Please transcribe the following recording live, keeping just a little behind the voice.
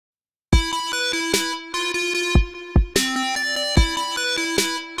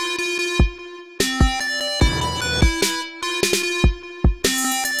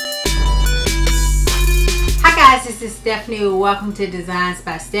this is Steffanie. Welcome to Designs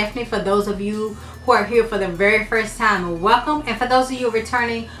by Steffanie. For those of you who are here for the very first time, welcome. And for those of you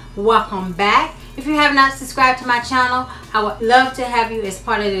returning, welcome back. If you have not subscribed to my channel, I would love to have you as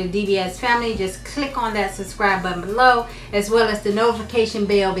part of the DBS family. Just click on that subscribe button below, as well as the notification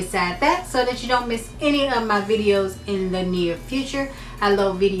bell beside that, so that you don't miss any of my videos in the near future. I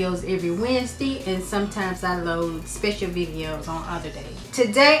load videos every Wednesday, and sometimes I load special videos on other days.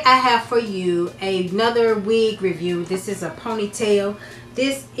 Today I have for you another wig review. This is a ponytail.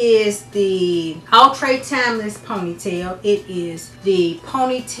 This is the Outre Timeless Ponytail. It is the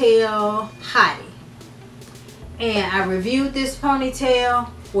Ponytail Hottie. And I reviewed this ponytail.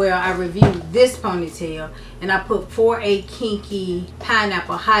 Well, I reviewed this ponytail. And I put 4A Kinky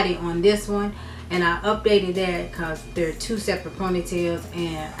Pineapple Hottie on this one. And I updated that because they're two separate ponytails.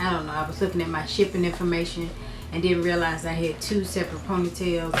 And I don't know, I was looking at my shipping information and didn't realize I had two separate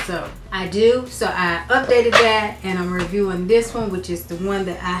ponytails. So I do. So I updated that, and I'm reviewing this one, which is the one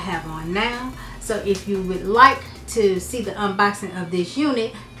that I have on now. So if you would like to see the unboxing of this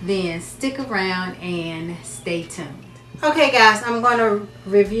unit, then stick around and stay tuned. Okay guys, I'm going to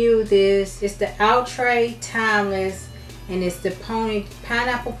review this. It's the Outre Timeless, and it's the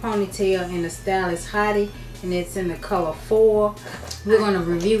pineapple ponytail, and the style is Hottie, and it's in the color 4. We're going to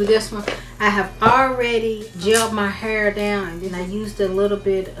review this one. I have already gelled my hair down, and then I used a little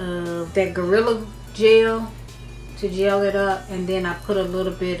bit of that Gorilla Gel to gel it up, and then I put a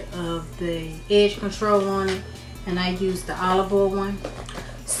little bit of the edge control on it, and I used the olive oil one.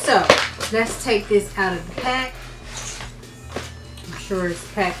 So let's take this out of the pack. I'm sure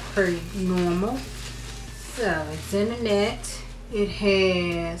it's packed pretty normal. So it's in the net. It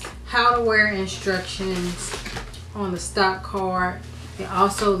has how to wear instructions on the stock card. It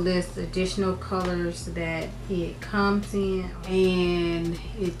also lists additional colors that it comes in, and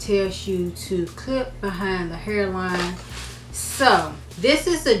it tells you to clip behind the hairline. So this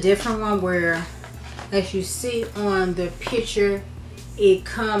is a different one where, as you see on the picture, it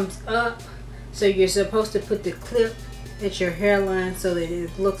comes up. So you're supposed to put the clip at your hairline so that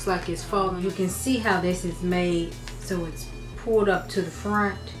it looks like it's falling. You can see how this is made. So it's pulled up to the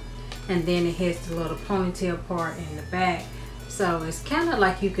front, and then it has the little ponytail part in the back. So it's kind of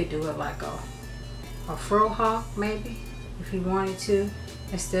like you could do it like a fro hawk maybe, if you wanted to,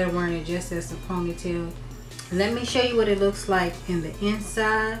 instead of wearing it just as a ponytail. Let me show you what it looks like in the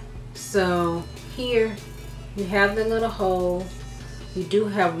inside. So here you have the little hole. You do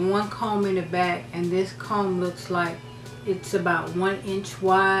have one comb in the back, and this comb looks like it's about 1 inch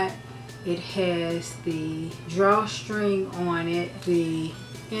wide. It has the drawstring on it. The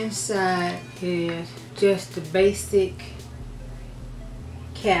inside is just the basic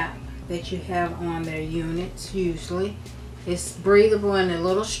cap that you have on their units usually. It's breathable and a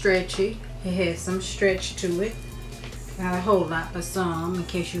little stretchy. It has some stretch to it. Not a whole lot, but some, in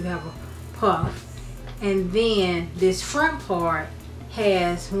case you have a puff. And then this front part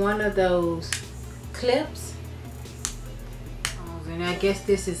has one of those clips. And I guess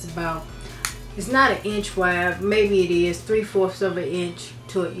this is about, it's not an inch wide, maybe it is 3/4 of an inch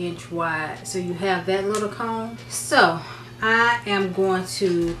to an inch wide. So you have that little comb. So I am going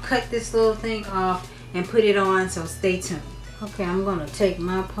to cut this little thing off and put it on, so stay tuned. Okay, I'm going to take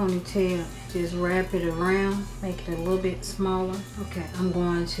my ponytail, just wrap it around, make it a little bit smaller. Okay, I'm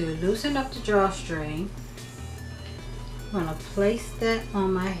going to loosen up the drawstring. I'm going to place that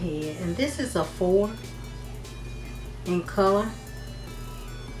on my head, and this is a 4 in color.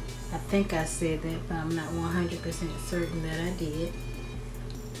 I think I said that, but I'm not 100% certain that I did.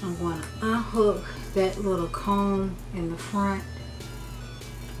 I'm going to unhook that little comb in the front.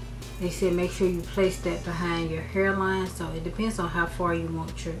 They said make sure you place that behind your hairline, so it depends on how far you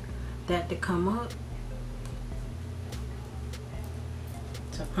want that to come up.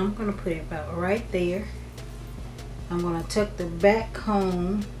 So I'm going to put it about right there. I'm going to tuck the back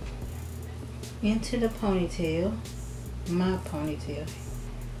comb into the ponytail, my ponytail,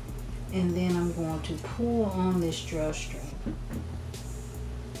 and then I'm going to pull on this drawstring.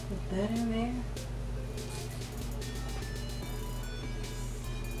 Put that in there.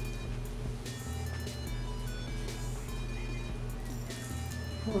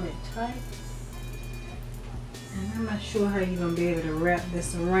 Pull it tight. And I'm not sure how you're going to be able to wrap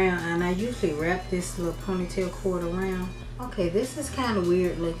this around. And I usually wrap this little ponytail cord around. Okay, this is kind of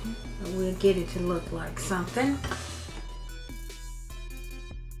weird looking, but we'll get it to look like something.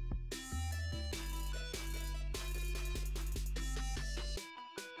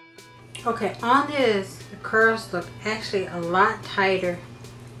 Okay, on this, the curls look actually a lot tighter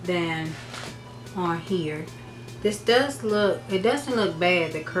than on here. This does look, it doesn't look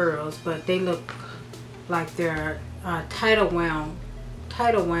bad, the curls, but they look like they're title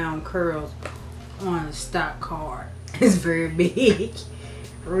wound curls on a stock card. It's very big,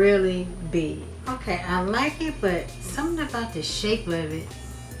 really big. Okay, I like it, but something about the shape of it,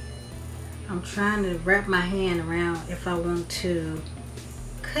 I'm trying to wrap my hand around if I want to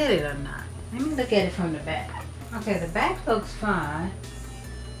cut it or not. Let me look at it from the back. Okay, the back looks fine.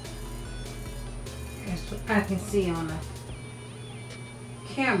 That's what I can see on the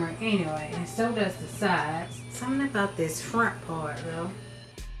camera anyway, and so does the sides. Something about this front part though.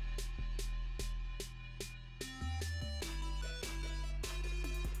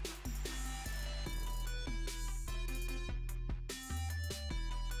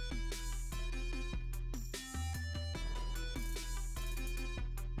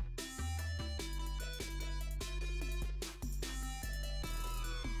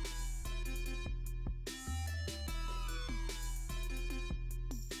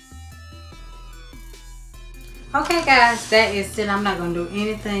 Okay guys, that is it. I'm not going to do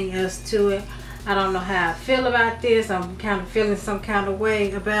anything else to it. I don't know how I feel about this. I'm kind of feeling some kind of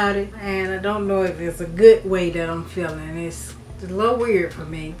way about it. And I don't know if it's a good way that I'm feeling. It's a little weird for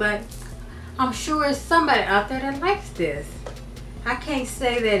me. But I'm sure there's somebody out there that likes this. I can't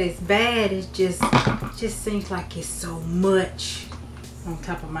say that it's bad. It just seems like it's so much on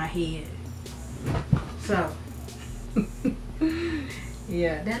top of my head. So,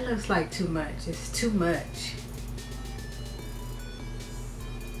 yeah, that looks like too much. It's too much.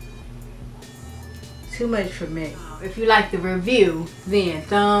 Too much for me. If you like the review, then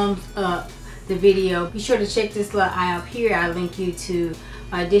thumbs up the video. Be sure to check this little eye up here. I'll link you to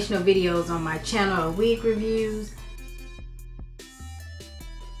additional videos on my channel of wig reviews.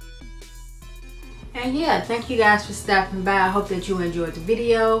 And yeah, thank you guys for stopping by. I hope that you enjoyed the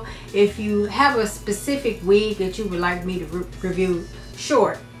video. If you have a specific wig that you would like me to review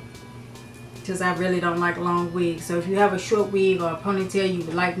short, because I really don't like long wigs. So if you have a short wig or a ponytail you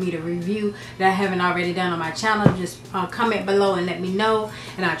would like me to review that I haven't already done on my channel, just comment below and let me know,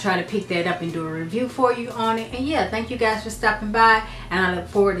 and I'll try to pick that up and do a review for you on it. And yeah, thank you guys for stopping by, and I look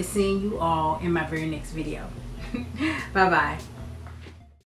forward to seeing you all in my very next video. Bye bye.